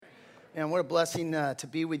And what a blessing to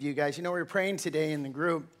be with you guys. We were praying today in the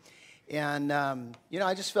group, and,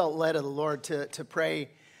 I just felt led of the Lord to pray,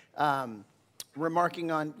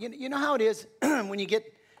 remarking on, you know how it is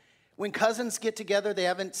when cousins get together, they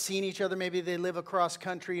haven't seen each other, maybe they live across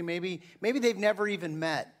country, maybe they've never even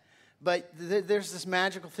met. But there's this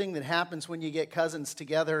magical thing that happens when you get cousins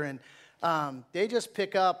together, and they just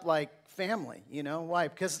pick up like family, Why?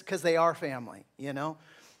 Because they are family,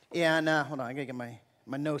 And hold on, I gotta get my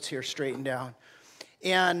notes here straightened down.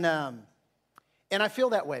 And I feel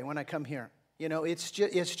that way when I come here. It's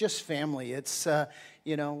just family. It's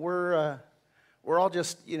we're all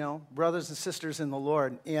just brothers and sisters in the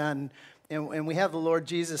Lord, and we have the Lord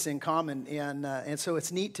Jesus in common, and so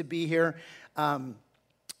it's neat to be here.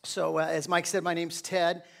 So as Mike said, my name's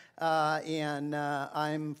Ted. And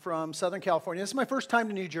I'm from Southern California. This is my first time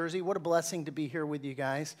to New Jersey. What a blessing to be here with you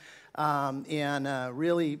guys.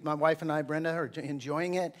 Really, my wife and I, Brenda, are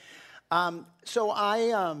enjoying it. What do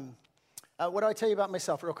I tell you about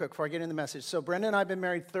myself real quick before I get into the message? So Brenda and I have been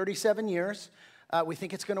married 37 years. We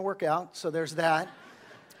think it's going to work out, so there's that.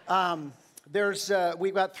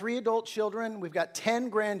 We've got 3 adult children. We've got 10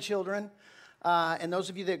 grandchildren. And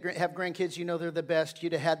those of you that have grandkids, they're the best.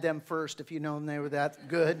 You'd have had them first if you'd known they were that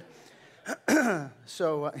good.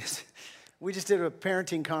 So we just did a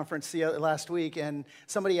parenting conference last week, and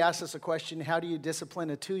somebody asked us a question, how do you discipline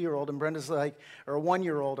a 2-year-old? And Brenda's like, or a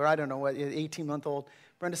 1-year-old, or I don't know what, 18-month-old.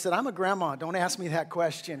 Brenda said, I'm a grandma. Don't ask me that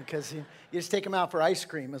question, because you just take them out for ice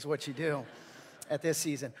cream is what you do at this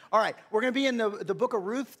season. All right, we're going to be in the book of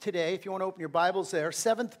Ruth today, if you want to open your Bibles there.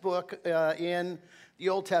 7th book in the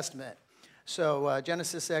Old Testament. So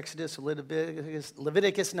Genesis, Exodus,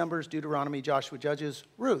 Leviticus, Numbers, Deuteronomy, Joshua, Judges,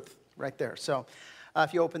 Ruth, right there. So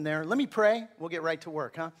if you open there, let me pray. We'll get right to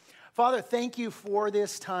work, huh? Father, thank you for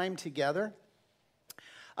this time together.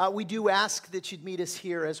 We do ask that you'd meet us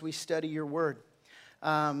here as we study your word.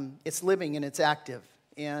 It's living and it's active.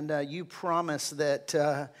 And you promise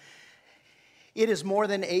that it is more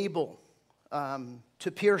than able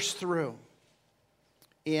to pierce through.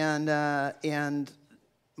 And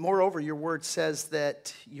moreover, your word says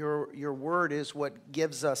that your word is what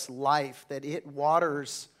gives us life, that it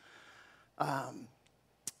waters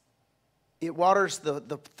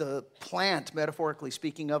the plant, metaphorically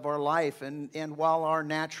speaking, of our life. And while our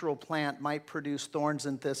natural plant might produce thorns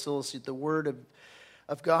and thistles, the word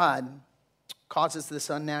of God causes this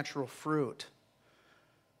unnatural fruit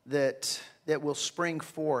that will spring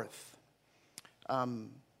forth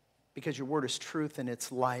because your word is truth and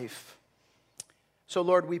it's life. So,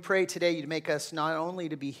 Lord, we pray today you'd make us not only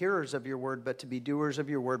to be hearers of your word, but to be doers of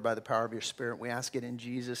your word by the power of your Spirit. We ask it in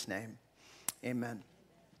Jesus' name. Amen.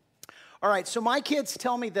 All right, so my kids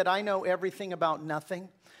tell me that I know everything about nothing,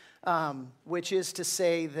 which is to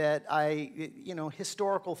say that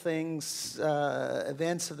historical things,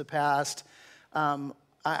 events of the past,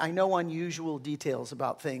 I know unusual details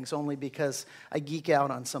about things only because I geek out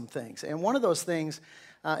on some things. And one of those things,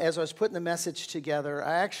 as I was putting the message together,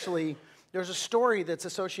 there's a story that's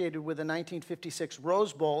associated with the 1956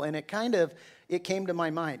 Rose Bowl, and it came to my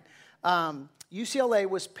mind. UCLA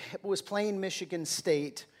was playing Michigan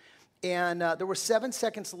State, and there were 7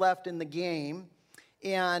 seconds left in the game,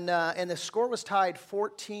 and the score was tied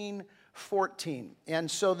 14-14. And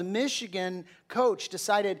so the Michigan coach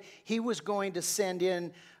decided he was going to send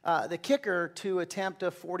in the kicker to attempt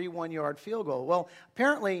a 41-yard field goal. Well,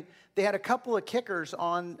 apparently they had a couple of kickers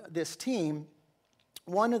on this team.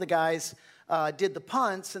 One of the guys did the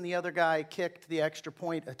punts, and the other guy kicked the extra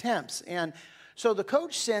point attempts. And so the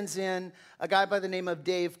coach sends in a guy by the name of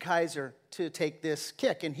Dave Kaiser to take this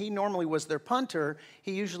kick. And he normally was their punter.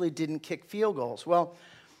 He usually didn't kick field goals. Well,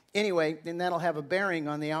 anyway, and that'll have a bearing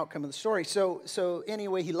on the outcome of the story. So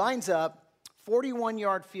anyway, he lines up,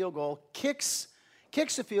 41-yard field goal, kicks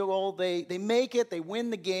a field goal. They make it. They win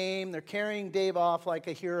the game. They're carrying Dave off like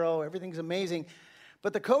a hero. Everything's amazing.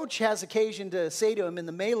 But the coach has occasion to say to him in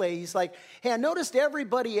the melee, he's like, hey, I noticed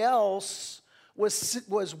everybody else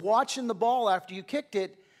was watching the ball after you kicked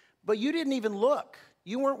it, but you didn't even look.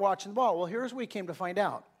 You weren't watching the ball. Well, here's what we came to find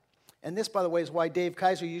out. And this, by the way, is why Dave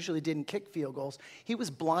Kaiser usually didn't kick field goals. He was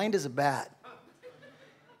blind as a bat.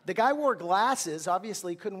 The guy wore glasses,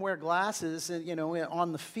 obviously couldn't wear glasses,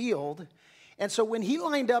 on the field. And so when he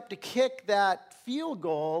lined up to kick that field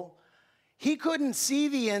goal, he couldn't see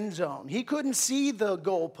the end zone. He couldn't see the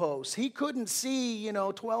goalpost. He couldn't see,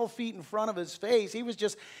 12 feet in front of his face. He was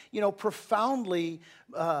just, profoundly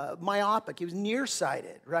myopic. He was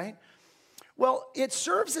nearsighted, right? Well, it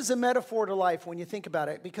serves as a metaphor to life when you think about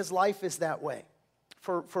it, because life is that way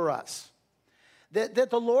for us. That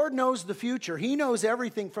the Lord knows the future. He knows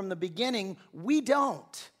everything from the beginning. We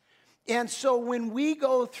don't. And so when we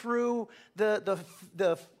go through the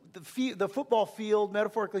football field,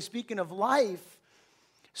 metaphorically speaking, of life,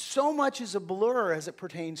 so much is a blur as it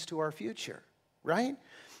pertains to our future, right?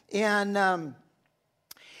 And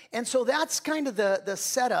so that's kind of the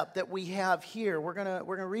setup that we have here. We're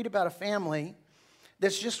gonna read about a family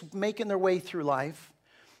that's just making their way through life.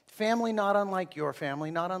 Family not unlike your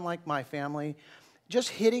family, not unlike my family, just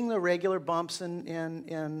hitting the regular bumps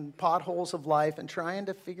and potholes of life and trying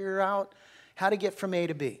to figure out how to get from A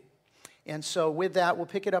to B. And so with that, we'll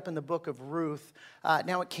pick it up in the book of Ruth.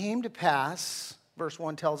 Now it came to pass, verse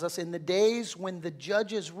 1 tells us, in the days when the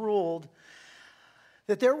judges ruled,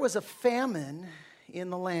 that there was a famine in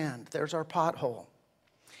the land. There's our pothole.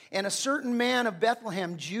 And a certain man of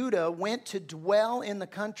Bethlehem, Judah, went to dwell in the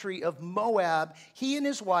country of Moab, he and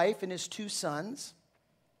his wife and his 2 sons.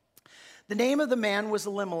 The name of the man was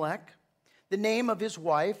Elimelech, the name of his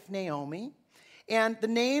wife, Naomi, and the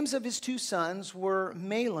names of his 2 sons were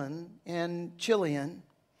Mahlon and Chilion,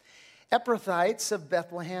 Ephrathites of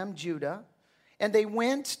Bethlehem, Judah, and they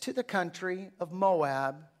went to the country of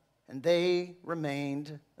Moab, and they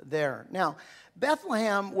remained there. Now,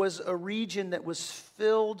 Bethlehem was a region that was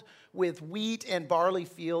filled with wheat and barley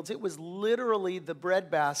fields. It was literally the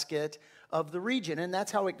breadbasket of the region, and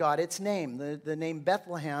that's how it got its name. The name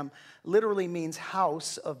Bethlehem literally means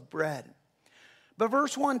house of bread. But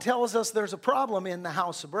verse 1 tells us there's a problem in the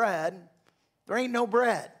house of bread. There ain't no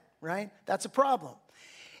bread, right? That's a problem.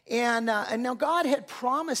 And now God had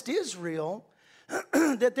promised Israel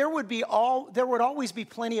that there would always be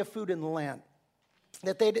plenty of food in the land,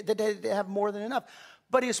 that they'd have more than enough.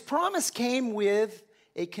 But his promise came with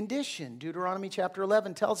a condition. Deuteronomy chapter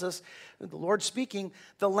 11 tells us, the Lord speaking,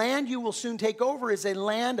 the land you will soon take over is a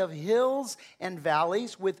land of hills and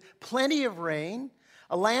valleys with plenty of rain,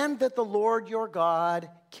 a land that the Lord your God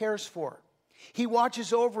cares for. He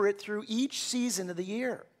watches over it through each season of the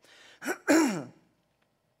year.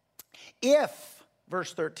 If,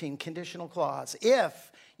 verse 13, conditional clause,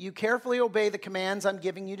 if you carefully obey the commands I'm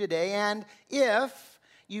giving you today, and if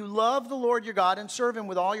you love the Lord your God and serve him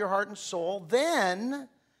with all your heart and soul, then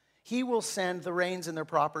he will send the rains in their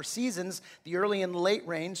proper seasons, the early and the late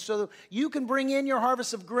rains, so you can bring in your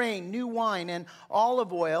harvest of grain, new wine, and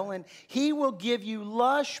olive oil, and he will give you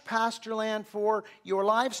lush pasture land for your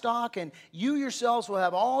livestock, and you yourselves will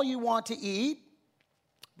have all you want to eat.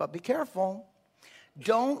 But be careful.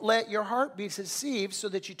 Don't let your heart be deceived so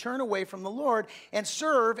that you turn away from the Lord and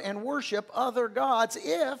serve and worship other gods.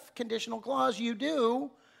 If, conditional clause, you do,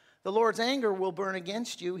 the Lord's anger will burn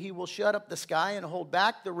against you. He will shut up the sky and hold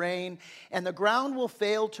back the rain, and the ground will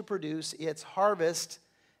fail to produce its harvest.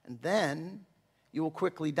 And then you will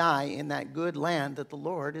quickly die in that good land that the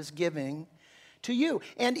Lord is giving to you.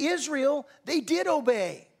 And Israel, they did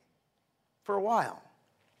obey for a while.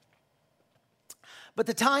 But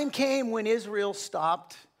the time came when Israel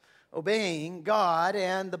stopped obeying God,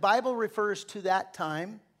 and the Bible refers to that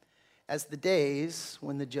time as the days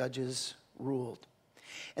when the judges ruled.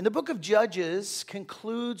 And the book of Judges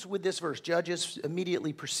concludes with this verse. Judges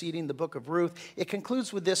immediately preceding the book of Ruth. It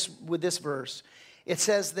concludes with this verse. It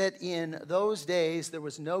says that in those days there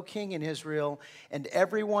was no king in Israel, and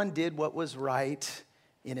everyone did what was right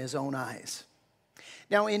in his own eyes.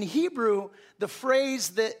 Now in Hebrew, the phrase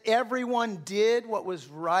that everyone did what was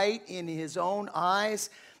right in his own eyes,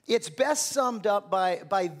 it's best summed up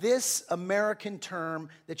by this American term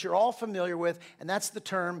that you're all familiar with, and that's the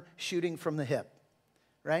term shooting from the hip.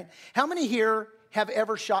 Right? How many here have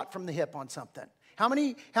ever shot from the hip on something? How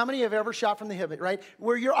many have ever shot from the hip, right?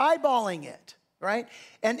 Where you're eyeballing it, right?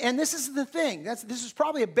 And this is the thing. This is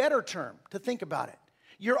probably a better term to think about it.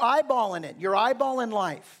 You're eyeballing it. You're eyeballing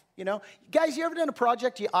life, you know? Guys, you ever done a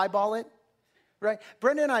project, you eyeball it? Right?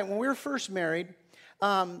 Brenda and I, when we were first married,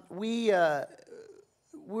 we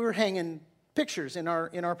were hanging pictures in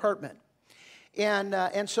our apartment.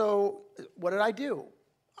 And so what did I do?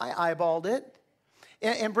 I eyeballed it.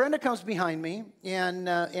 And Brenda comes behind me,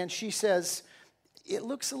 and she says, it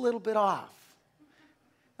looks a little bit off.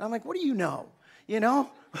 And I'm like, what do you know? You know?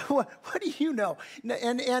 What do you know?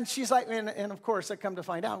 And she's like, and of course, I come to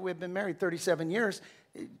find out, we've been married 37 years.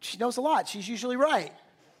 She knows a lot. She's usually right.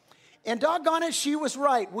 And doggone it, she was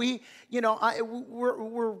right. We're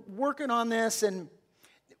working on this, and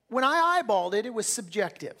when I eyeballed it, it was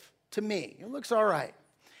subjective to me. It looks all right.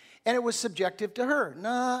 And it was subjective to her.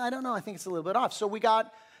 No, I don't know. I think it's a little bit off. So we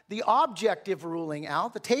got the objective ruling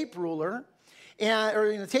out, the tape ruler,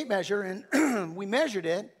 or the tape measure, and we measured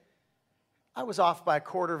it. I was off by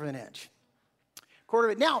 1/4 of an inch.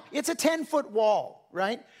 Now, it's a 10-foot wall,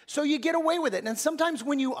 right? So you get away with it. And sometimes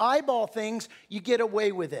when you eyeball things, you get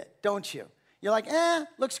away with it, don't you? You're like,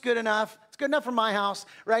 looks good enough. It's good enough for my house,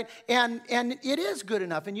 right? And it is good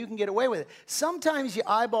enough, and you can get away with it. Sometimes you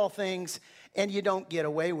eyeball things, and you don't get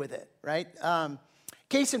away with it, right?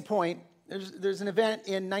 Case in point, there's an event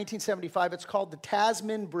in 1975. It's called the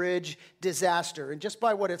Tasman Bridge Disaster. And just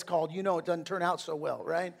by what it's called, you know it doesn't turn out so well,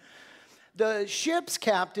 right? The ship's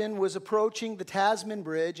captain was approaching the Tasman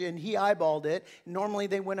Bridge, and he eyeballed it. Normally,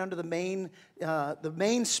 they went under the main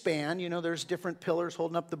span. You know, there's different pillars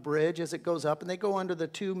holding up the bridge as it goes up, and they go under the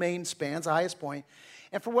two main spans, the highest point.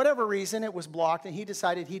 And for whatever reason, it was blocked, and he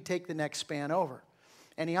decided he'd take the next span over.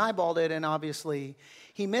 And he eyeballed it, and obviously,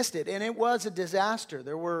 he missed it. And it was a disaster.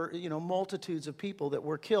 There were, multitudes of people that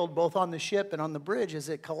were killed, both on the ship and on the bridge as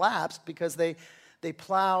it collapsed because they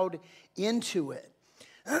plowed into it.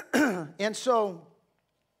 And so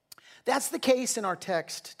that's the case in our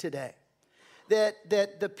text today. That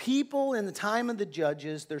the people in the time of the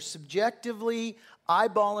judges, they're subjectively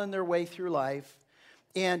eyeballing their way through life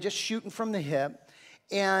and just shooting from the hip.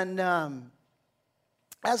 And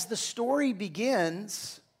as the story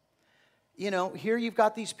begins, here you've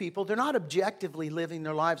got these people. They're not objectively living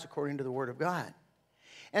their lives according to the Word of God.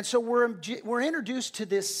 And so we're introduced to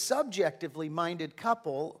this subjectively minded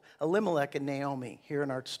couple, Elimelech and Naomi, here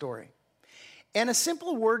in our story. And a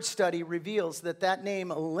simple word study reveals that name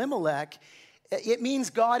Elimelech, it means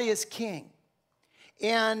God is king.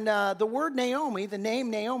 And the word Naomi, the name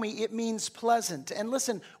Naomi, it means pleasant. And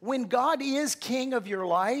listen, when God is king of your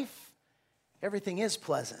life, everything is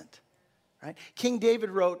pleasant. Right? King David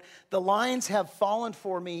wrote, "The lines have fallen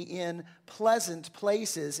for me in pleasant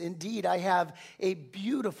places. Indeed, I have a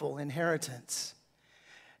beautiful inheritance."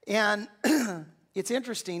 And it's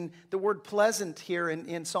interesting, the word pleasant here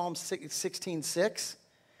in Psalm 16:6,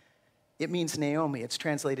 it means Naomi. It's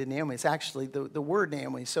translated Naomi. It's actually the word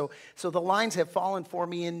Naomi. So the lines have fallen for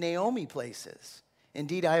me in Naomi places.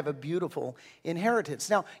 Indeed, I have a beautiful inheritance.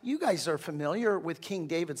 Now, you guys are familiar with King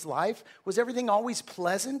David's life. Was everything always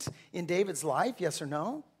pleasant in David's life? Yes or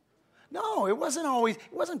no? No, it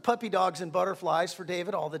wasn't puppy dogs and butterflies for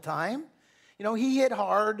David all the time. He hit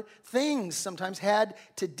hard things, sometimes had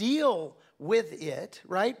to deal with it,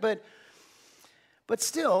 right? But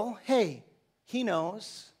still, hey, he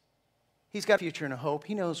knows. He's got a future and a hope.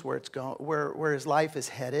 He knows where it's going, where his life is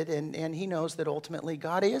headed, and he knows that ultimately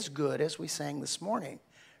God is good, as we sang this morning,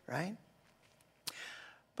 right?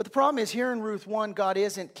 But the problem is, here in Ruth 1, God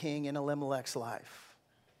isn't king in Elimelech's life.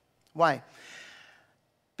 Why?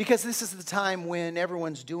 Because this is the time when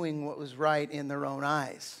everyone's doing what was right in their own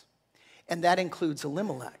eyes. And that includes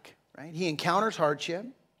Elimelech, right? He encounters hardship.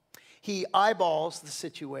 He eyeballs the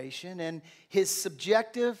situation, and his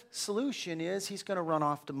subjective solution is he's going to run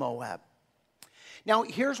off to Moab. Now,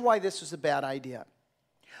 here's why this was a bad idea.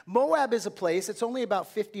 Moab is a place, it's only about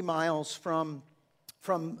 50 miles from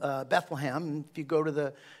Bethlehem. If you go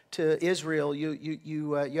to Israel,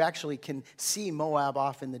 you actually can see Moab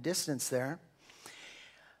off in the distance there.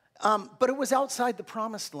 But it was outside the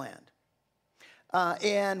promised land.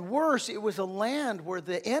 And worse, it was a land where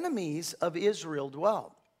the enemies of Israel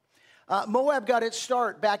dwelled. Moab got its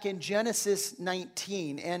start back in Genesis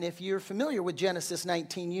 19. And if you're familiar with Genesis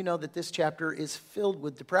 19, you know that this chapter is filled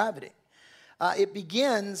with depravity. It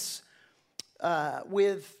begins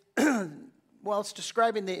with, it's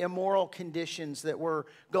describing the immoral conditions that were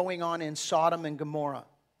going on in Sodom and Gomorrah,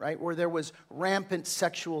 right? Where there was rampant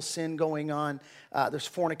sexual sin going on. There's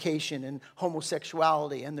fornication and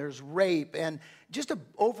homosexuality, and there's rape, and just an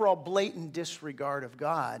overall blatant disregard of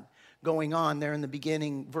God going on there in the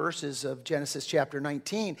beginning verses of Genesis chapter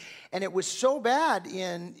 19. And it was so bad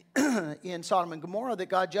in Sodom and Gomorrah that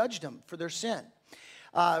God judged them for their sin.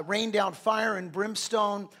 Rained down fire and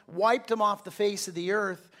brimstone, wiped them off the face of the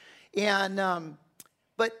earth. And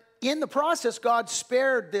but in the process, God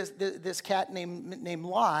spared this cat named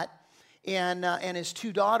Lot and his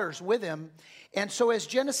two daughters with him. And so as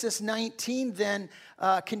Genesis 19 then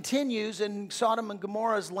continues, and Sodom and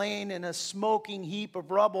Gomorrah is laying in a smoking heap of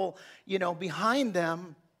rubble, behind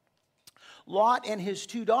them, Lot and his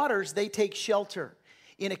two daughters, they take shelter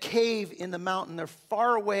in a cave in the mountain. They're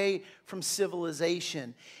far away from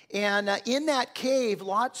civilization. And in that cave,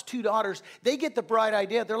 Lot's two daughters, they get the bright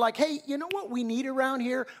idea. They're like, hey, you know what we need around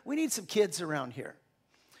here? We need some kids around here.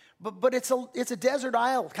 But it's a desert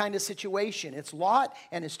isle kind of situation. It's Lot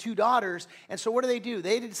and his two daughters. And so what do?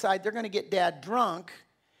 They decide they're going to get dad drunk,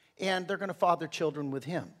 and they're going to father children with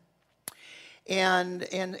him.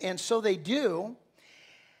 And so they do.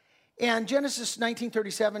 And Genesis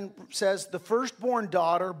 19:37 says, the firstborn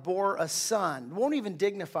daughter bore a son. Won't even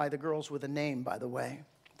dignify the girls with a name, by the way,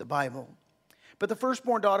 the Bible. But the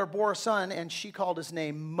firstborn daughter bore a son, and she called his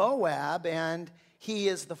name Moab, and he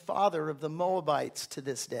is the father of the Moabites to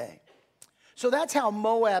this day. So that's how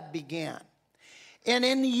Moab began. And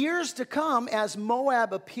in the years to come, as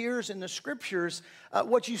Moab appears in the scriptures,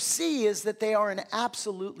 what you see is that they are an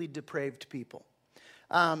absolutely depraved people.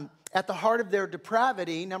 At the heart of their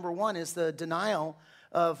depravity, number one, is the denial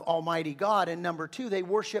of Almighty God. And number two, they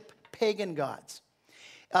worship pagan gods.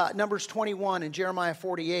 Numbers 21 and Jeremiah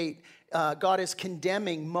 48, God is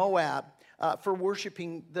condemning Moab for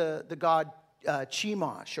worshiping the god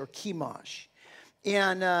Chemosh or Chemosh.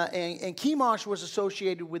 And Chemosh was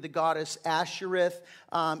associated with the goddess Ashereth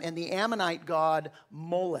and the Ammonite god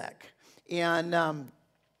Molech. And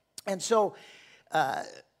so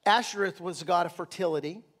Ashereth was the god of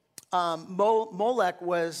fertility. Molech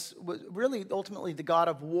was really ultimately the god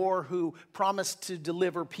of war who promised to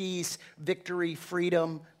deliver peace, victory,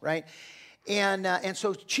 freedom, right? And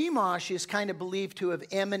so Chemosh is kind of believed to have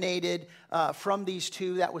emanated from these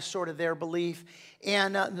two. That was sort of their belief.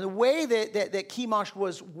 And the way that Chemosh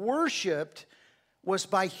was worshipped was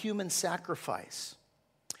by human sacrifice.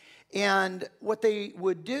 And what they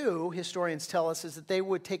would do, historians tell us, is that they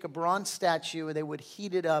would take a bronze statue and they would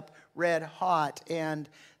heat it up red hot, and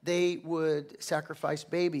they would sacrifice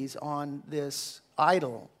babies on this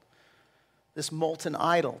idol, this molten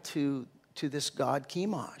idol to this god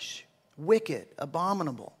Chemosh. Wicked,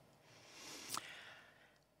 abominable.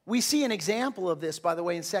 We see an example of this, by the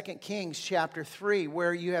way, in 2 Kings chapter 3,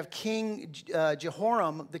 where you have King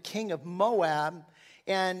Jehoram, the king of Moab,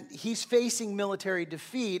 and he's facing military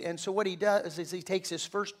defeat. And so what he does is he takes his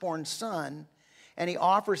firstborn son and he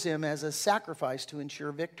offers him as a sacrifice to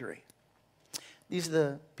ensure victory. These are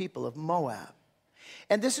the people of Moab.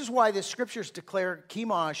 And this is why the scriptures declare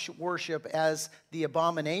Chemosh worship as the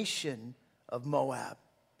abomination of Moab.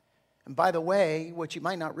 And by the way, what you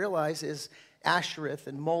might not realize is Ashereth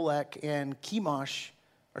and Molech and Chemosh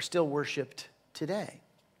are still worshipped today.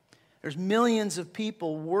 There's millions of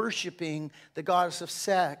people worshiping the goddess of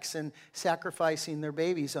sex and sacrificing their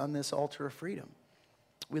babies on this altar of freedom.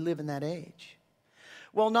 We live in that age.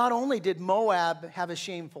 Well, not only did Moab have a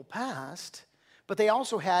shameful past, but they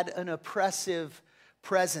also had an oppressive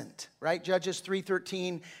present, right? Judges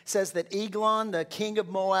 3:13 says that Eglon, the king of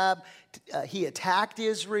Moab, he attacked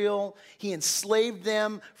Israel. He enslaved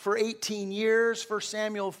them for 18 years. 1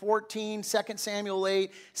 Samuel 14, 2 Samuel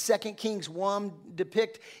 8, 2 Kings 1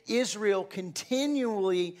 depict Israel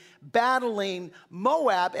continually battling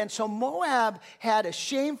Moab. And so Moab had a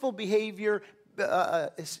shameful behavior,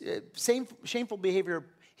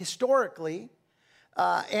 historically,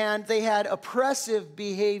 and they had oppressive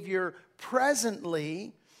behavior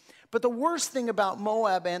presently. But the worst thing about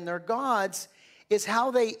Moab and their gods is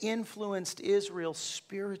how they influenced Israel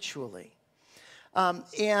spiritually.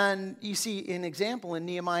 And you see an example in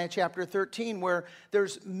Nehemiah chapter 13 where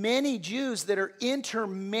there's many Jews that are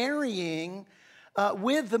intermarrying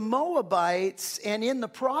with the Moabites, and in the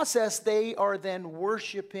process they are then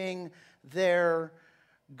worshiping their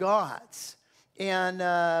gods. And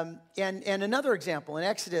another example in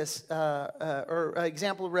Exodus, or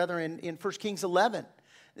example rather in 1 Kings 11,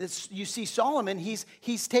 you see Solomon,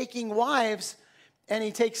 he's taking wives, and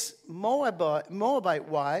he takes Moabite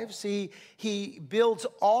wives. He builds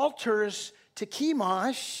altars to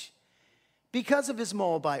Chemosh because of his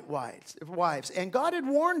Moabite wives. And God had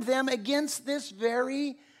warned them against this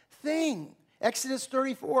very thing. Exodus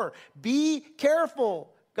 34, be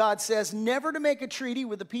careful, God says, never to make a treaty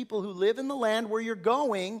with the people who live in the land where you're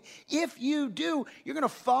going. If you do, you're going to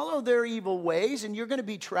follow their evil ways and you're going to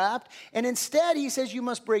be trapped. And instead, he says, you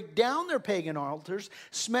must break down their pagan altars,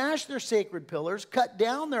 smash their sacred pillars, cut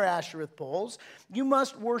down their Ashereth poles. You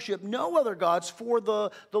must worship no other gods, for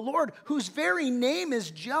the Lord, whose very name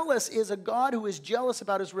is jealous, is a God who is jealous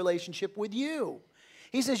about his relationship with you.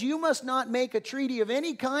 He says, you must not make a treaty of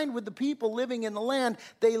any kind with the people living in the land.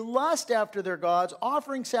 They lust after their gods,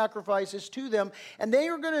 offering sacrifices to them, and they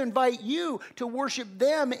are going to invite you to worship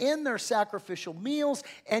them in their sacrificial meals,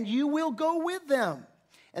 and you will go with them.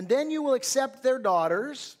 And then you will accept their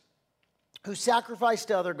daughters, who sacrifice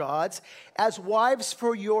to other gods, as wives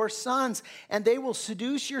for your sons. And they will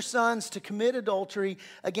seduce your sons to commit adultery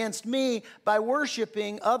against me by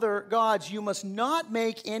worshiping other gods. You must not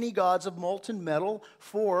make any gods of molten metal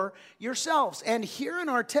for yourselves. And here in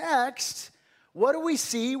our text, what do we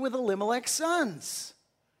see with Elimelech's sons?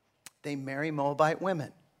 They marry Moabite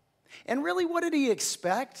women. And really, what did he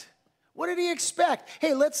expect? What did he expect?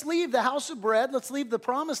 Hey, let's leave the house of bread. Let's leave the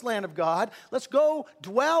promised land of God. Let's go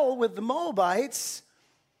dwell with the Moabites.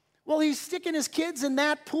 Well, he's sticking his kids in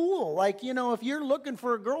that pool. Like, if you're looking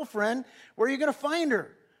for a girlfriend, where are you going to find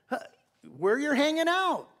her? Where you're hanging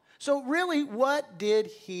out. So really, what did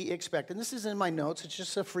he expect? And this is in my notes. It's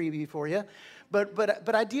just a freebie for you.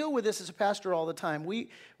 But I deal with this as a pastor all the time. We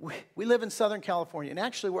live in Southern California, and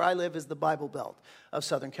actually where I live is the Bible Belt of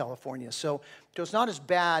Southern California. So it's not as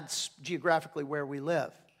bad geographically where we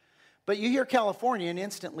live. But you hear California, and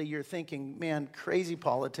instantly you're thinking, man, crazy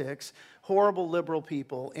politics, horrible liberal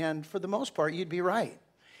people, and for the most part, you'd be right.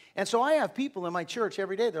 And so I have people in my church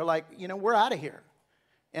every day, they're like, we're out of here.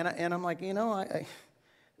 And I'm like,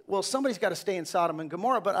 well, somebody's got to stay in Sodom and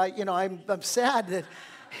Gomorrah, but I'm sad that,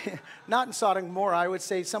 not in Sodom and Gomorrah, I would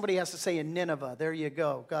say somebody has to say in Nineveh. There you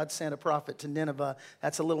go. God sent a prophet to Nineveh.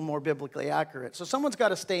 That's a little more biblically accurate. So someone's got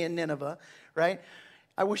to stay in Nineveh, right?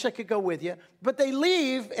 I wish I could go with you. But they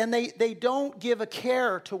leave, and they don't give a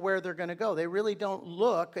care to where they're going to go. They really don't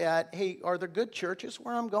look at, hey, are there good churches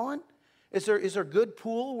where I'm going? Is there a good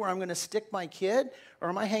pool where I'm going to stick my kid? Or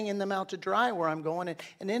am I hanging them out to dry where I'm going?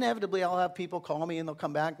 And inevitably, I'll have people call me, and they'll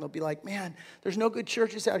come back, and they'll be like, man, there's no good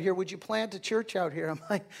churches out here. Would you plant a church out here? I'm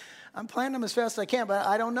like, I'm planting them as fast as I can, but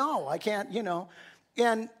I don't know. I can't,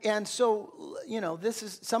 And so, this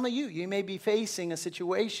is, some of you may be facing a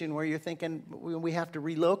situation where you're thinking, we have to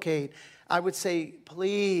relocate. I would say,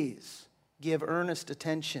 please give earnest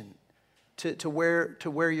attention to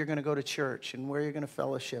where you're going to go to church and where you're going to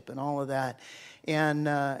fellowship and all of that. And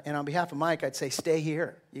on behalf of Mike, I'd say stay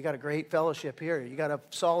here. You got a great fellowship here. You got a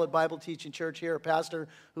solid Bible teaching church here, a pastor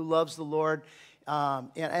who loves the Lord.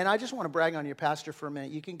 And I just want to brag on your pastor for a minute.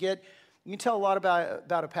 You can tell a lot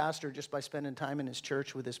about a pastor just by spending time in his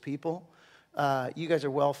church with his people. You guys are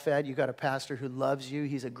well fed. You got a pastor who loves you.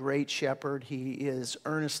 He's a great shepherd. He is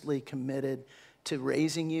earnestly committed to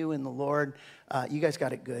raising you in the Lord. You guys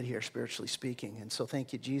got it good here, spiritually speaking. And so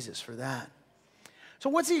thank you, Jesus, for that. So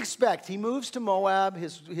what's he expect? He moves to Moab.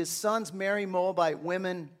 His sons marry Moabite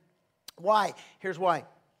women. Why? Here's why.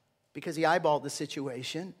 Because he eyeballed the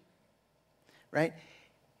situation, right?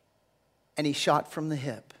 And he shot from the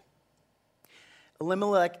hip.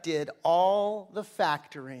 Elimelech did all the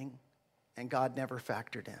factoring, and God never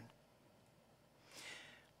factored in.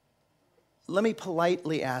 Let me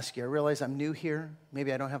politely ask you, I realize I'm new here.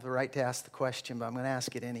 Maybe I don't have the right to ask the question, but I'm going to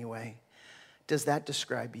ask it anyway. Does that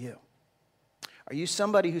describe you? Are you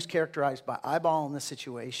somebody who's characterized by eyeballing the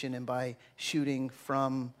situation and by shooting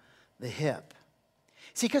from the hip?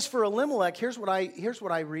 See, because for Elimelech, here's what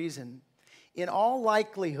I reason. In all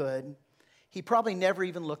likelihood, he probably never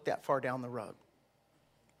even looked that far down the road,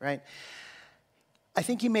 right? I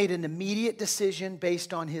think he made an immediate decision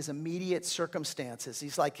based on his immediate circumstances.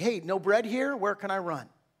 He's like, hey, no bread here? Where can I run?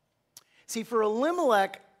 See, for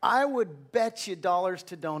Elimelech, I would bet you dollars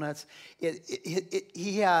to donuts.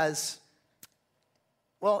 He has,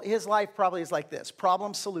 well, his life probably is like this.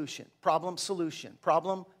 Problem, solution, problem, solution,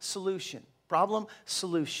 problem, solution, problem,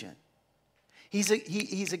 solution. He's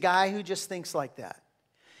a guy who just thinks like that.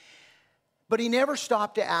 But he never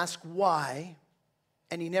stopped to ask why,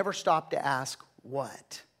 and he never stopped to ask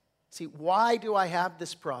what? See, why do I have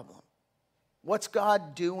this problem? What's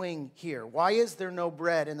God doing here? Why is there no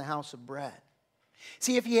bread in the house of bread?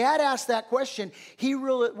 See, if he had asked that question, he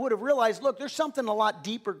would have realized, look, there's something a lot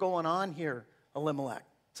deeper going on here, Elimelech.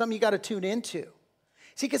 Something you got to tune into.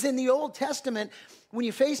 See, because in the Old Testament, when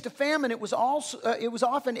you faced a famine, it was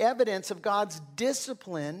often evidence of God's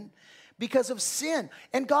discipline because of sin.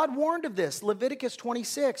 And God warned of this. Leviticus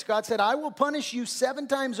 26, God said, I will punish you 7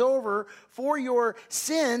 times over for your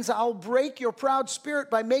sins. I'll break your proud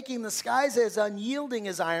spirit by making the skies as unyielding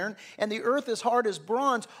as iron and the earth as hard as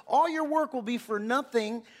bronze. All your work will be for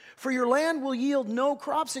nothing, for your land will yield no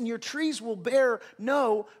crops and your trees will bear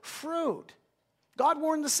no fruit. God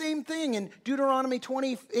warned the same thing in Deuteronomy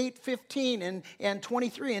 28:15 and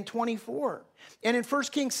 23 and 24. And in 1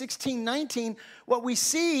 Kings 16:19, what we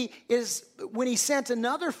see is when he sent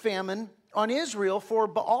another famine on Israel for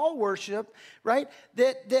Baal worship, right?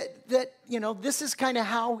 That this is kind of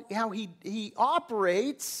how he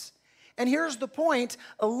operates. And here's the point.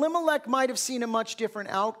 Elimelech might have seen a much different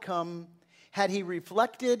outcome had he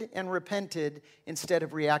reflected and repented instead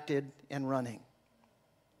of reacted and running.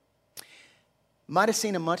 Might have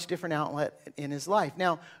seen a much different outlet in his life.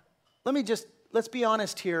 Now, let's be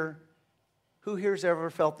honest here. Who here's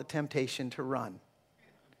ever felt the temptation to run?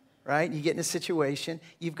 Right? You get in a situation,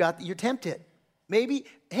 you're tempted. Maybe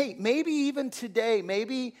even today,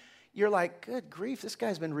 maybe you're like, good grief, this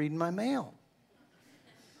guy's been reading my mail.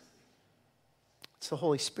 It's the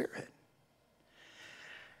Holy Spirit.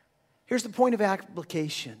 Here's the point of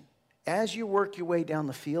application. As you work your way down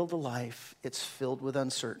the field of life, it's filled with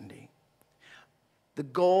uncertainty. The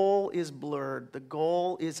goal is blurred. The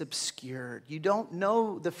goal is obscured. You don't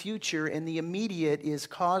know the future, and the immediate is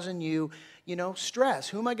causing you, stress.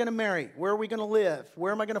 Who am I going to marry? Where are we going to live?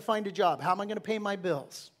 Where am I going to find a job? How am I going to pay my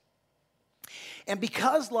bills? And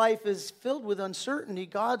because life is filled with uncertainty,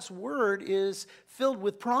 God's word is filled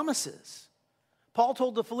with promises. Paul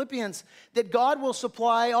told the Philippians that God will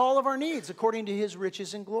supply all of our needs according to his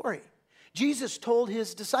riches and glory. Jesus told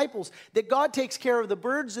his disciples that God takes care of the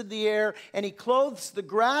birds of the air and he clothes the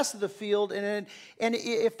grass of the field. And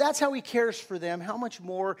if that's how he cares for them, how much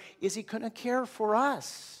more is he going to care for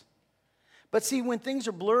us? But see, when things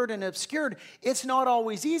are blurred and obscured, it's not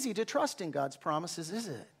always easy to trust in God's promises, is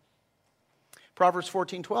it? Proverbs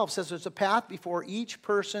 14:12 says there's a path before each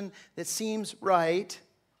person that seems right,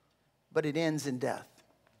 but it ends in death.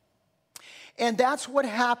 And that's what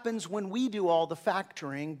happens when we do all the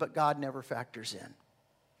factoring, but God never factors in.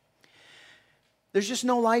 There's just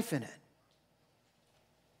no life in it.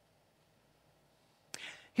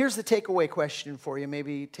 Here's the takeaway question for you,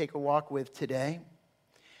 maybe take a walk with today.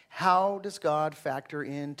 How does God factor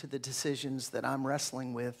into the decisions that I'm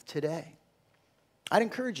wrestling with today? I'd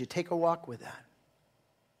encourage you, take a walk with that.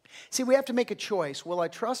 See, we have to make a choice. Will I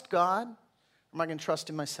trust God, or am I going to trust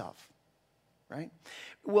in myself? Right?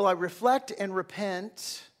 Will I reflect and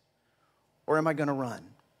repent, or am I going to run?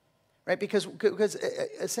 Right? Because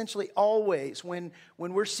essentially always when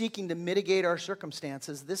we're seeking to mitigate our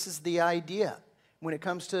circumstances, this is the idea when it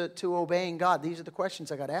comes to obeying God. These are the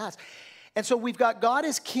questions I got to ask. And so we've got God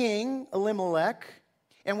as king, Elimelech,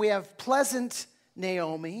 and we have pleasant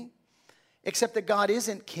Naomi, except that God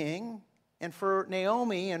isn't king. And for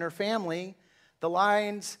Naomi and her family, the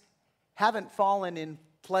lines haven't fallen in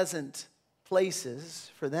pleasant places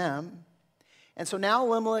for them. And so now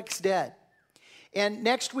Elimelech's dead. And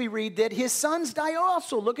next we read that his sons die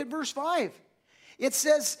also. Look at verse 5. It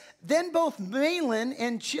says, then both Mahlon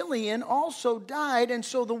and Chilion also died, and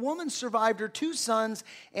so the woman survived her 2 sons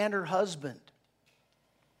and her husband.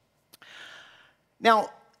 Now,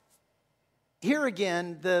 here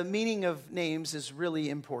again, the meaning of names is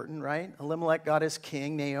really important, right? Elimelech, God is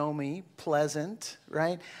king. Naomi, pleasant,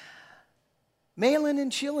 right? Mahlon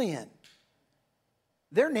and Chilion.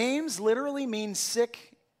 Their names literally mean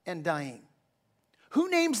sick and dying. Who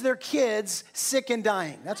names their kids sick and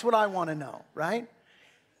dying? That's what I want to know, right?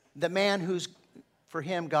 The man who's, for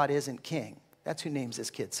him, God isn't king. That's who names his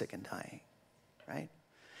kid sick and dying, right?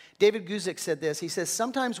 David Guzik said this. He says,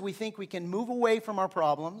 sometimes we think we can move away from our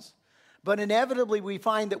problems, but inevitably we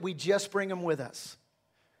find that we just bring them with us.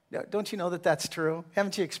 Don't you know that that's true?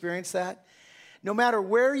 Haven't you experienced that? No matter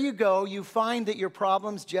where you go, you find that your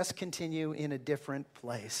problems just continue in a different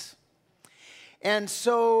place. And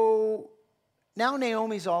so now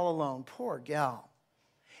Naomi's all alone. Poor gal.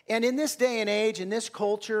 And in this day and age, in this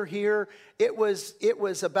culture here, it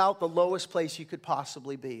was about the lowest place you could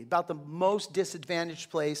possibly be, about the most disadvantaged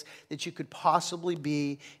place that you could possibly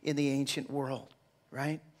be in the ancient world,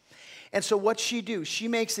 right? And so what's she do? She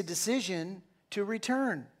makes a decision to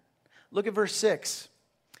return. Look at verse 6.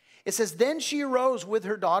 It says, then she arose with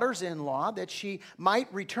her daughters-in-law that she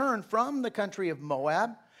might return from the country of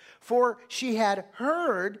Moab, for she had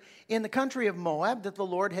heard in the country of Moab that the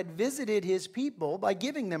Lord had visited his people by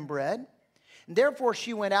giving them bread. And therefore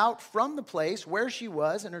she went out from the place where she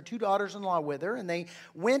was, and her 2 daughters-in-law with her, and they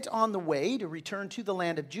went on the way to return to the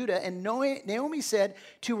land of Judah. And Naomi said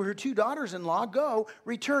to her 2 daughters-in-law, go,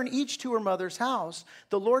 return each to her mother's house.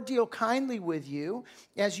 The Lord deal kindly with you,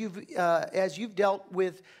 as you've dealt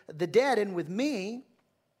with the dead and with me.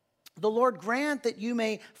 The Lord grant that you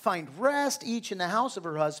may find rest, each in the house of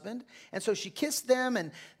her husband. And so she kissed them,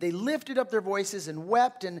 and they lifted up their voices and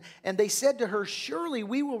wept. And they said to her, surely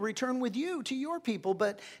we will return with you to your people.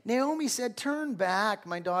 But Naomi said, turn back,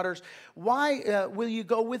 my daughters. Why will you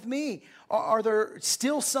go with me? Are there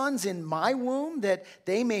still sons in my womb that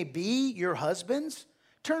they may be your husbands?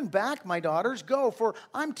 Turn back, my daughters, go, for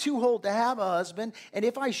I'm too old to have a husband. And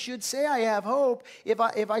if I should say I have hope,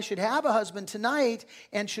 if I should have a husband tonight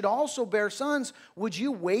and should also bear sons, would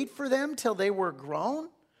you wait for them till they were grown?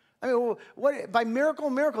 I mean, what, by miracle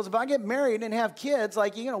of miracles, if I get married and have kids,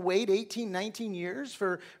 like you're going to wait 18, 19 years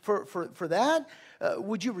for that?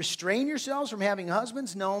 Would you restrain yourselves from having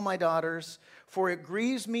husbands? No, my daughters, for it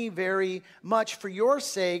grieves me very much for your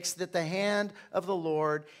sakes that the hand of the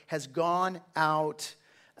Lord has gone out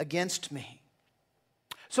against me.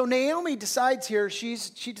 So Naomi decides here, she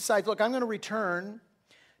decides, look, I'm going to return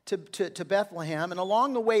to Bethlehem. And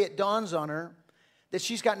along the way, it dawns on her that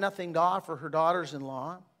she's got nothing to offer her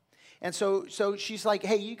daughters-in-law. And so she's like,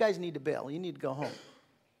 hey, you guys need to bail. You need to go home.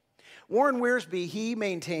 Warren Wiersbe, he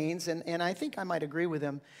maintains, and I think I might agree with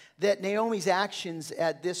him, that Naomi's actions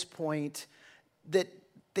at this point, that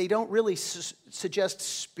they don't really suggest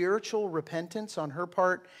spiritual repentance on her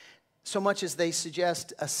part so much as they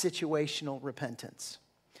suggest a situational repentance.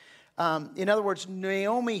 In other words,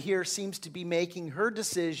 Naomi here seems to be making her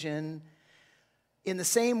decision in the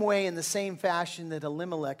same way, in the same fashion that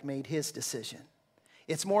Elimelech made his decision.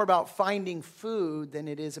 It's more about finding food than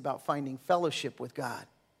it is about finding fellowship with God.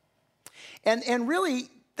 And really,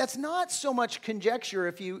 that's not so much conjecture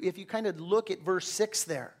if you kind of look at verse 6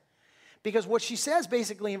 there. Because what she says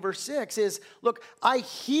basically in verse 6 is, look, I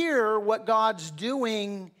hear what God's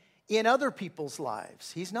doing in other people's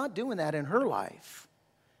lives. He's not doing that in her life,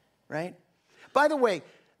 right? By the way,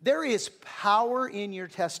 there is power in your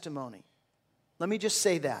testimony. Let me just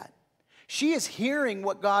say that. She is hearing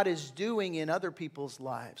what God is doing in other people's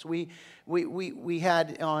lives. We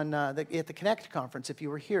had on at the Connect conference, if you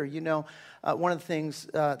were here, you know, one of the things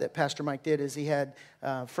that Pastor Mike did is he had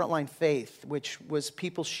Frontline Faith, which was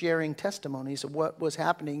people sharing testimonies of what was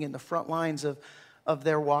happening in the front lines of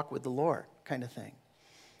their walk with the Lord, kind of thing.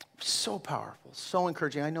 So powerful, so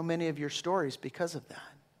encouraging. I know many of your stories because of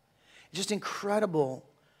that. Just incredible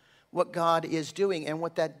what God is doing. And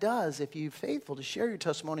what that does, if you're faithful to share your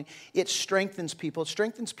testimony, it strengthens people. It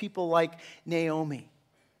strengthens people like Naomi,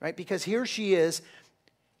 right? Because here she is,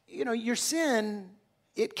 you know, your sin,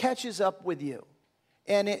 it catches up with you.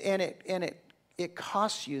 And it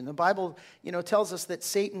costs you. And the Bible, you know, tells us that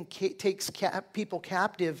Satan takes people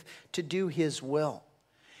captive to do his will.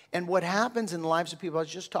 And what happens in the lives of people, I was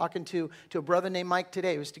just talking to a brother named Mike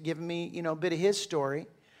today, who was giving me, you know, a bit of his story.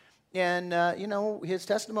 And, you know, his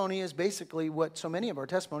testimony is basically what so many of our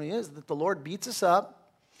testimony is, that the Lord beats us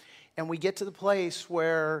up and we get to the place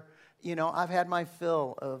where, you know, I've had my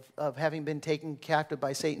fill of having been taken captive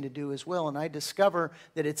by Satan to do his will, and I discover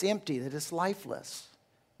that it's empty, that it's lifeless.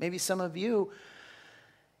 Maybe some of you,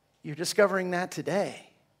 you're discovering that today.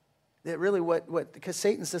 That really because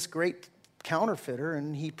Satan's this great counterfeiter,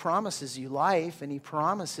 and he promises you life, and he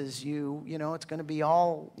promises you, you know, it's going to be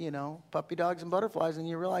all, you know, puppy dogs and butterflies, and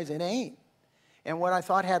you realize it ain't. And what I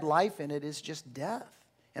thought had life in it is just death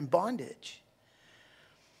and bondage.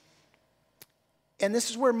 And this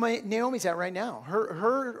is where Naomi's at right now.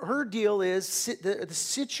 Her deal is the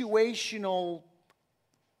situational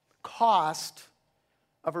cost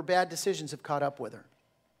of her bad decisions have caught up with her.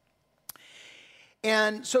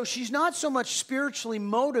 And so she's not so much spiritually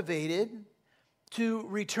motivated to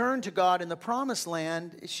return to God in the promised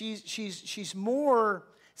land. She's more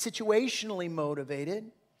situationally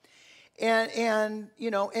motivated. And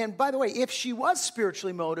you know, and by the way, if she was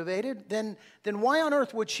spiritually motivated, then why on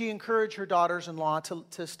earth would she encourage her daughters-in-law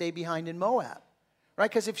to stay behind in Moab? Right?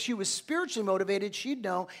 Because if she was spiritually motivated, she'd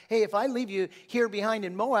know, hey, if I leave you here behind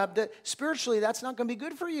in Moab, that spiritually that's not going to be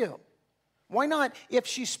good for you. Why not, if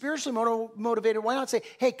she's spiritually motivated, why not say,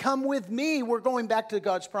 hey, come with me, we're going back to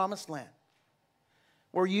God's promised land,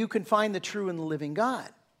 where you can find the true and the living God.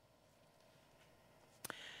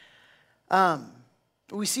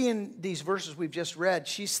 We see in these verses we've just read,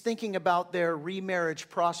 she's thinking about their remarriage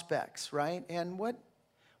prospects, right? And what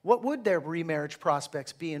would their remarriage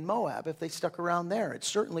prospects be in Moab if they stuck around there? It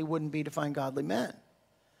certainly wouldn't be to find godly men.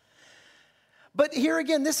 But here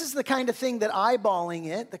again, this is the kind of thing that eyeballing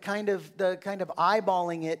it, the kind of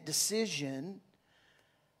eyeballing it decision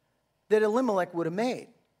that Elimelech would have made.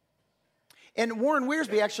 And Warren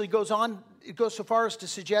Wiersbe actually goes so far as to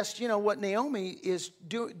suggest, you know, what Naomi is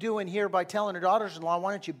doing here by telling her daughters-in-law,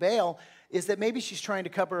 why don't you bail, is that maybe she's trying to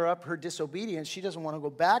cover up her disobedience. She doesn't want to go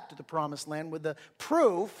back to the promised land with the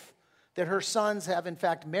proof that her sons have in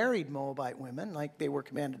fact married Moabite women, like they were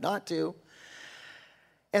commanded not to.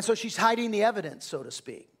 And so she's hiding the evidence, so to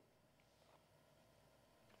speak.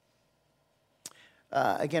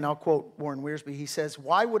 Again, I'll quote Warren Wiersbe. He says,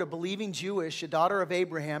 why would a believing Jewish, a daughter of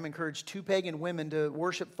Abraham, encourage two pagan women to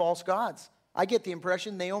worship false gods? I get the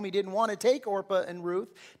impression Naomi didn't want to take Orpah and Ruth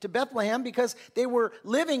to Bethlehem because they were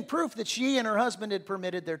living proof that she and her husband had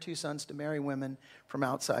permitted their two sons to marry women from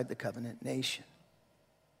outside the covenant nation.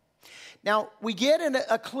 Now, we get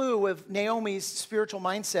a clue of Naomi's spiritual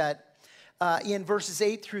mindset in verses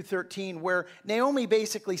 8 through 13, where Naomi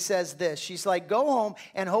basically says this. She's like, go home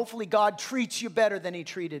and hopefully God treats you better than he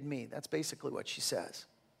treated me. That's basically what she says.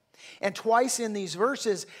 And twice in these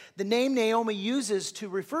verses, the name Naomi uses to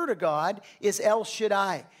refer to God is El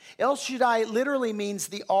Shaddai. El Shaddai literally means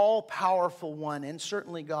the all-powerful one, and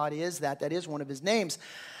certainly God is that. That is one of his names.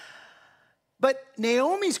 But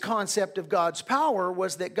Naomi's concept of God's power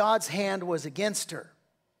was that God's hand was against her.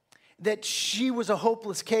 that she was a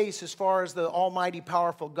hopeless case as far as the almighty,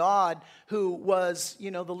 powerful God who was, the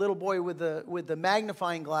little boy with the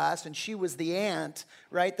magnifying glass, and she was the ant,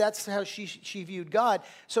 right? That's how she viewed God.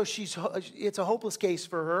 So it's a hopeless case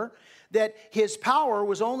for her, that his power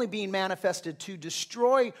was only being manifested to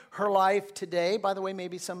destroy her life today. By the way,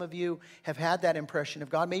 maybe some of you have had that impression of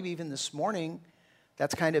God. Maybe even this morning,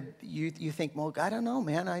 that's kind of, you think, well, I don't know,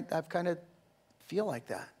 man. I've kind of feel like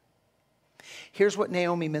that. Here's what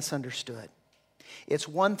Naomi misunderstood. It's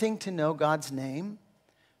one thing to know God's name,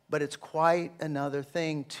 but it's quite another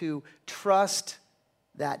thing to trust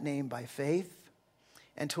that name by faith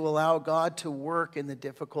and to allow God to work in the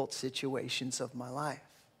difficult situations of my life.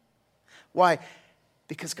 Why?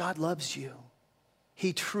 Because God loves you.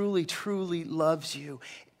 He truly, truly loves you.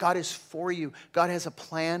 God is for you. God has a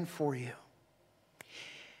plan for you.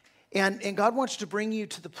 And God wants to bring you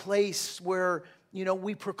to the place where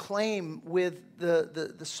we proclaim with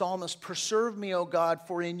the psalmist, "Preserve me, O God,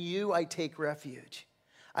 for in you I take refuge."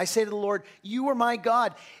 I say to the Lord, "You are my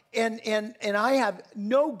God, and I have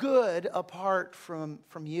no good apart from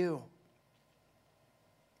you."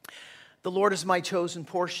 The Lord is my chosen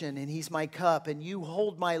portion, and he's my cup, and you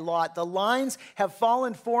hold my lot. The lines have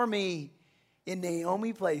fallen for me in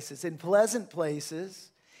Naomi places, in pleasant places.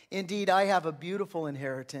 Indeed, I have a beautiful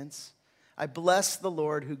inheritance. I bless the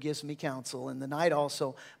Lord who gives me counsel. In the night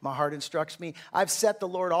also, my heart instructs me. I've set the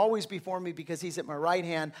Lord always before me because he's at my right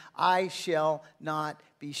hand. I shall not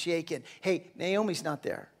be shaken. Hey, Naomi's not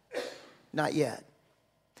there. Not yet.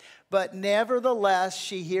 But nevertheless,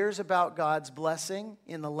 she hears about God's blessing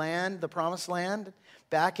in the land, the promised land,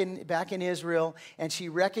 back in Israel, and she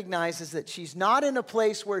recognizes that she's not in a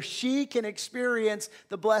place where she can experience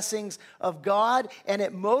the blessings of God, and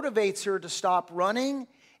it motivates her to stop running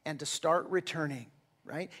and to start returning,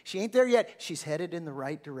 right? She ain't there yet. She's headed in the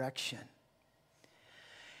right direction.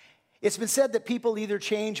 It's been said that people either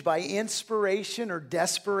change by inspiration or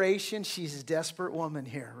desperation. She's a desperate woman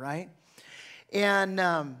here, right?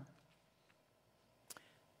 And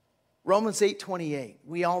Romans 8:28,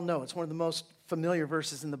 we all know. It's one of the most familiar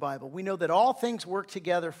verses in the Bible. We know that all things work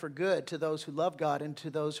together for good to those who love God and to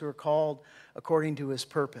those who are called according to his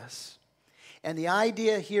purpose. And the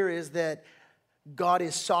idea here is that God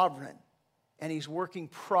is sovereign, and he's working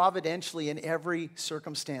providentially in every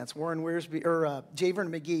circumstance. Warren Wiersbe, or Javern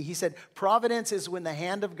McGee, he said, "Providence is when the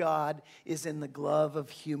hand of God is in the glove of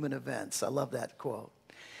human events." I love that quote.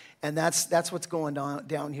 And that's what's going on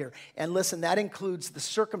down here. And listen, that includes the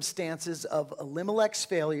circumstances of Elimelech's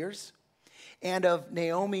failures and of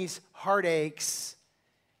Naomi's heartaches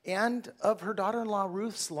and of her daughter-in-law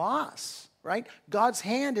Ruth's loss, right? God's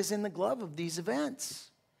hand is in the glove of these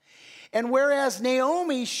events. And whereas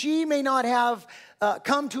Naomi, she may not have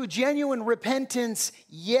come to a genuine repentance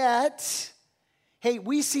yet, hey,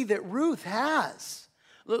 we see that Ruth has.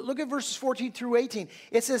 Look at verses 14 through 18.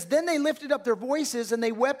 It says, "Then they lifted up their voices and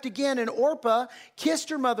they wept again, and Orpah kissed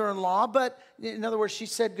her mother-in-law," but in other words, she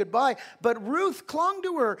said goodbye. But Ruth clung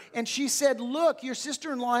to her, and she said, "Look, your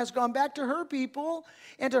sister-in-law has gone back to her people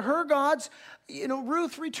and to her gods.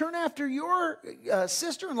 Ruth, return after your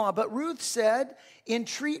sister-in-law." But Ruth said,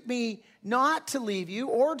 "Entreat me not to leave you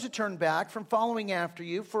or to turn back from following after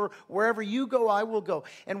you, for wherever you go, I will go,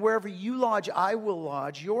 and wherever you lodge, I will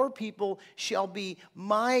lodge. Your people shall be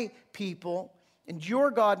my people, and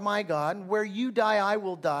your God my God, and where you die, I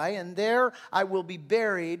will die, and there I will be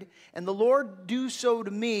buried. And the Lord do so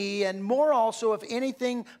to me, and more also, if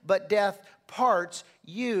anything but death parts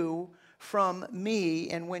you from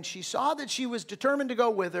me." And when she saw that she was determined to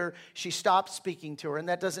go with her, she stopped speaking to her. And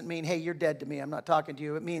that doesn't mean, "Hey, you're dead to me, I'm not talking to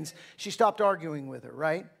you." It means she stopped arguing with her,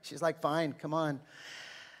 right? She's like, "Fine, come on."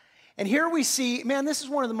 And here we see, man, this is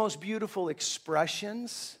one of the most beautiful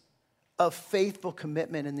expressions of faithful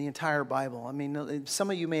commitment in the entire Bible. I mean,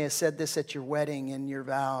 some of you may have said this at your wedding and your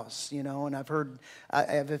vows, and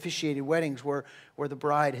I've officiated weddings where the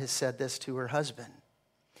bride has said this to her husband.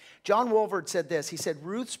 John Wolford said this. He said,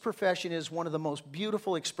 "Ruth's profession is one of the most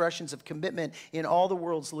beautiful expressions of commitment in all the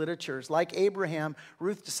world's literatures. Like Abraham,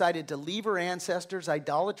 Ruth decided to leave her ancestors'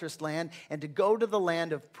 idolatrous land and to go to the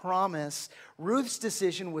land of promise. Ruth's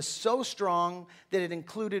decision was so strong that it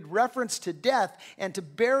included reference to death and to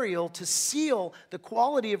burial to seal the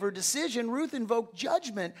quality of her decision. Ruth invoked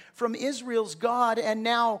judgment from Israel's God and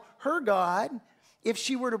now her God. If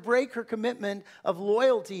she were to break her commitment of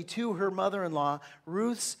loyalty to her mother-in-law,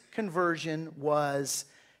 Ruth's conversion was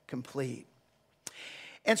complete."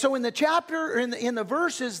 And so in the chapter, in the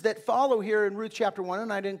verses that follow here in Ruth chapter 1,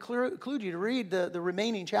 and I'd include you to read the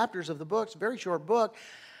remaining chapters of the book, it's a very short book,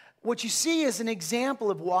 what you see is an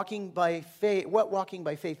example of walking by faith, what walking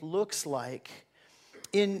by faith looks like.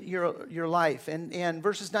 in your life. And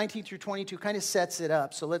verses 19 through 22 kind of sets it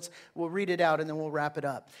up. So we'll read it out and then we'll wrap it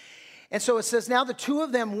up. And so it says, now the two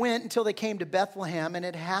of them went until they came to Bethlehem, and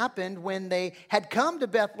it happened when they had come to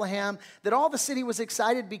Bethlehem that all the city was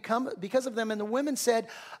excited because of them. And the women said,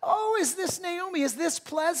 oh, is this Naomi? Is this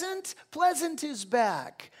Pleasant? Pleasant is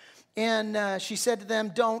back. And she said to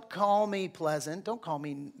them, don't call me Pleasant. Don't call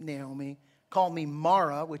me Naomi. Call me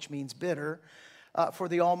Mara, which means bitter. For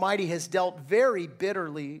the Almighty has dealt very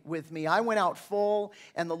bitterly with me. I went out full,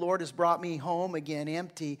 and the Lord has brought me home again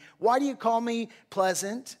empty. Why do you call me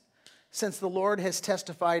Pleasant? Since the Lord has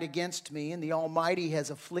testified against me, and the Almighty has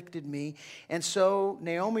afflicted me. And so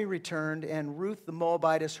Naomi returned, and Ruth the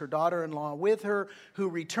Moabitess, her daughter-in-law, with her, who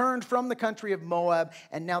returned from the country of Moab.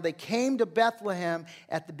 And now they came to Bethlehem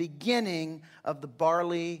at the beginning of the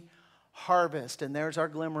barley harvest. And there's our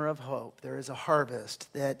glimmer of hope. There is a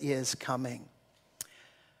harvest that is coming.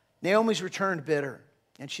 Naomi's returned bitter,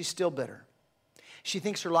 and she's still bitter. She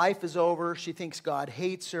thinks her life is over. She thinks God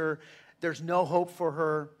hates her. There's no hope for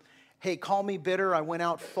her. Hey, call me bitter. I went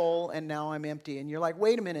out full, and now I'm empty. And you're like,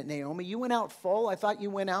 wait a minute, Naomi, you went out full? I thought you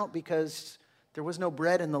went out because there was no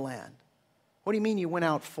bread in the land. What do you mean you went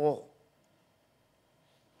out full?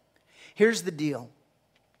 Here's the deal.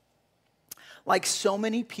 Like so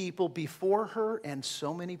many people before her and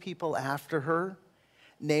so many people after her,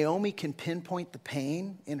 Naomi can pinpoint the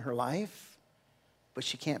pain in her life, but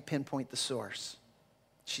she can't pinpoint the source.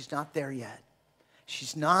 She's not there yet.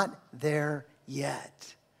 She's not there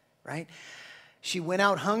yet. Right? She went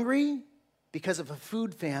out hungry because of a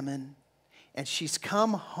food famine, and she's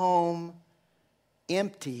come home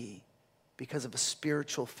empty because of a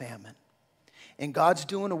spiritual famine. And God's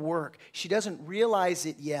doing a work. She doesn't realize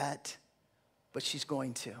it yet, but she's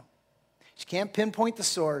going to. She can't pinpoint the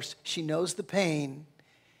source. She knows the pain,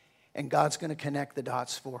 and God's going to connect the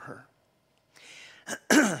dots for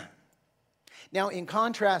her. Now, in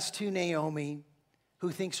contrast to Naomi,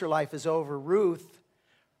 who thinks her life is over, Ruth,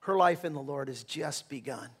 her life in the Lord has just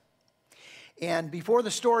begun. And before the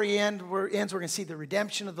story ends, we're going to see the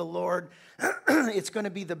redemption of the Lord. It's going to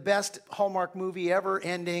be the best Hallmark movie ever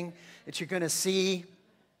ending that you're going to see.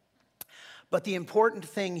 But the important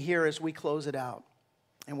thing here as we close it out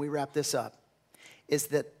and we wrap this up is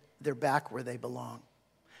that they're back where they belong.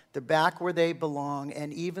 They're back where they belong.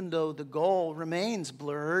 And even though the goal remains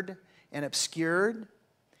blurred and obscured,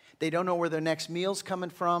 they don't know where their next meal's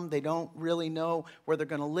coming from. They don't really know where they're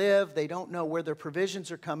going to live. They don't know where their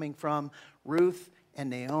provisions are coming from. Ruth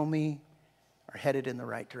and Naomi are headed in the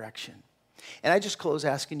right direction. And I just close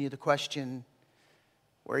asking you the question,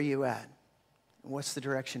 where are you at? What's the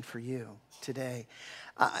direction for you today?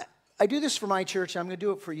 I do this for my church. I'm going to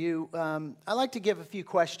do it for you. I like to give a few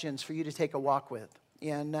questions for you to take a walk with.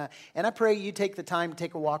 And I pray you take the time to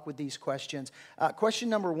take a walk with these questions. Question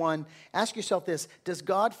number one, ask yourself this: does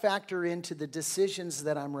God factor into the decisions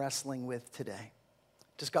that I'm wrestling with today?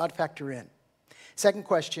 Does God factor in? Second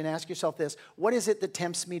question, ask yourself this: what is it that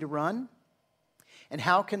tempts me to run? And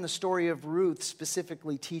how can the story of Ruth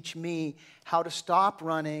specifically teach me how to stop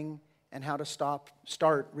running and how to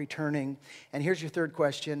start returning? And here's your third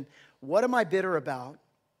question: what am I bitter about?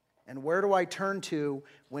 And where do I turn to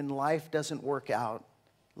when life doesn't work out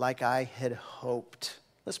like I had hoped?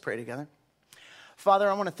 Let's pray together. Father,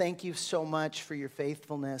 I want to thank you so much for your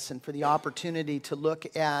faithfulness and for the opportunity to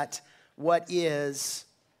look at what is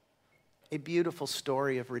a beautiful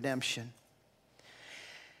story of redemption.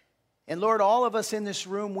 And Lord, all of us in this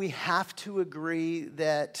room, we have to agree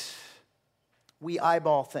that we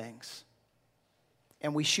eyeball things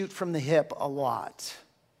and we shoot from the hip a lot.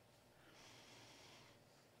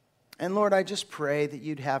 And Lord, I just pray that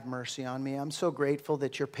you'd have mercy on me. I'm so grateful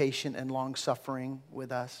that you're patient and long-suffering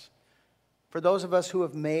with us. For those of us who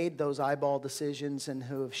have made those eyeball decisions and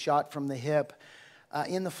who have shot from the hip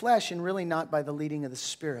in the flesh and really not by the leading of the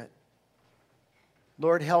Spirit,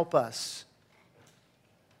 Lord, help us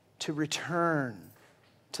to return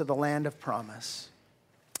to the land of promise,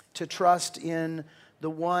 to trust in the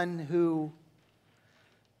one who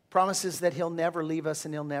promises that he'll never leave us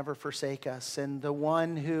and he'll never forsake us, and the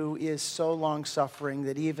one who is so long-suffering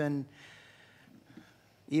that even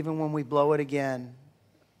when we blow it again,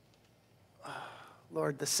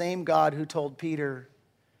 Lord, the same God who told Peter,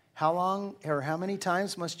 how long or how many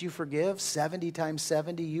times must you forgive? 70 times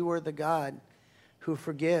 70, you are the God who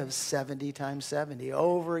forgives 70 times 70.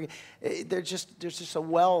 Over again. There's just a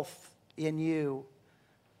wealth in you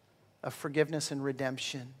of forgiveness and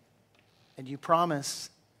redemption. And you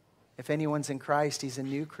promise, if anyone's in Christ, he's a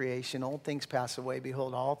new creation. Old things pass away.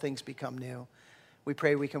 Behold, all things become new. We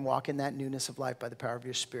pray we can walk in that newness of life by the power of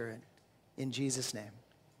your Spirit. In Jesus' name,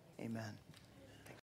 amen.